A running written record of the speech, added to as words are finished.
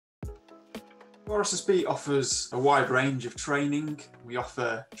RSSB offers a wide range of training. We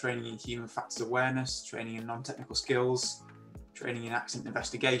offer training in human factors awareness, training in non-technical skills, training in accident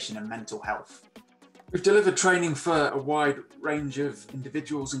investigation and mental health. We've delivered training for a wide range of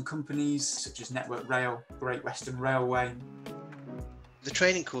individuals and companies such as Network Rail, Great Western Railway. The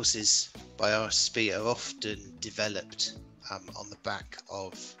training courses by RSSB are often developed on the back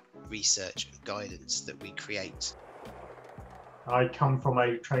of research and guidance that we create. I come from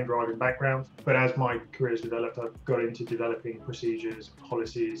a train driving background, but as my career has developed, I've got into developing procedures,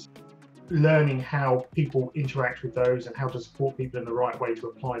 policies, learning how people interact with those and how to support people in the right way to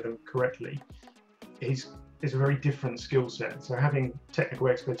apply them correctly is a very different skill set. So having technical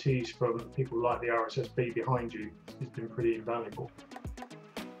expertise from people like the RSSB behind you has been pretty invaluable.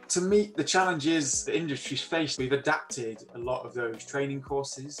 To meet the challenges the industry's faced, we've adapted a lot of those training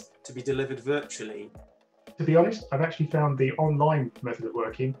courses to be delivered virtually. To be honest, I've actually found the online method of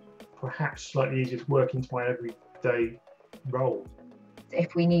working perhaps slightly easier to work into my everyday role.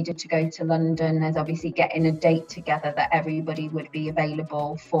 If we needed to go to London, there's obviously getting a date together that everybody would be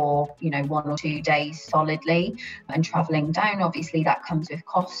available for, 1 or 2 days solidly, and travelling down, obviously that comes with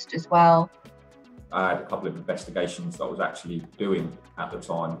cost as well. I had a couple of investigations that I was actually doing at the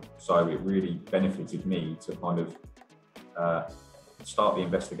time, so it really benefited me to kind of start the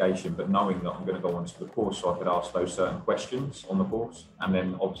investigation, but knowing that I'm going to go onto the course so I could ask those certain questions on the course, and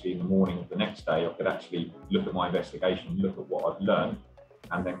then obviously in the morning of the next day I could actually look at my investigation, look at what I've learned,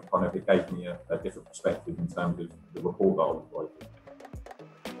 and then kind of it gave me a different perspective in terms of the report that I was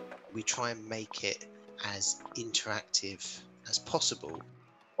writing. We try and make it as interactive as possible.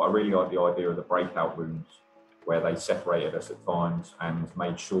 But I really like the idea of the breakout rooms where they separated us at times and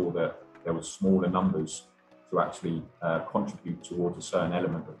made sure that there were smaller numbers to actually contribute towards a certain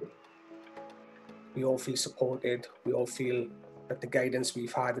element of it. We all feel supported. We all feel that the guidance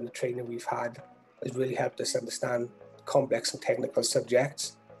we've had and the training we've had has really helped us understand complex and technical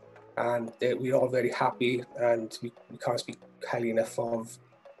subjects. And we're all very happy, and we can't speak highly enough of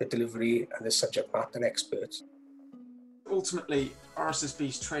the delivery and the subject matter experts. Ultimately,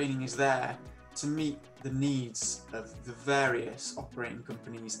 RSSB's training is there to meet the needs of the various operating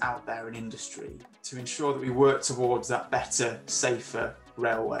companies out there in industry to ensure that we work towards that better, safer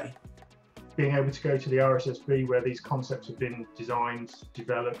railway. Being able to go to the RSSB where these concepts have been designed,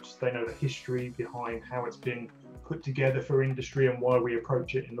 developed, they know the history behind how it's been put together for industry and why we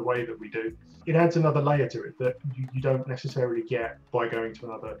approach it in the way that we do. It adds another layer to it that you don't necessarily get by going to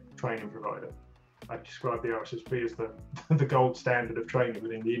another training provider. I describe the RSSB as the gold standard of training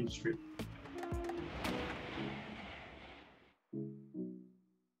within the industry.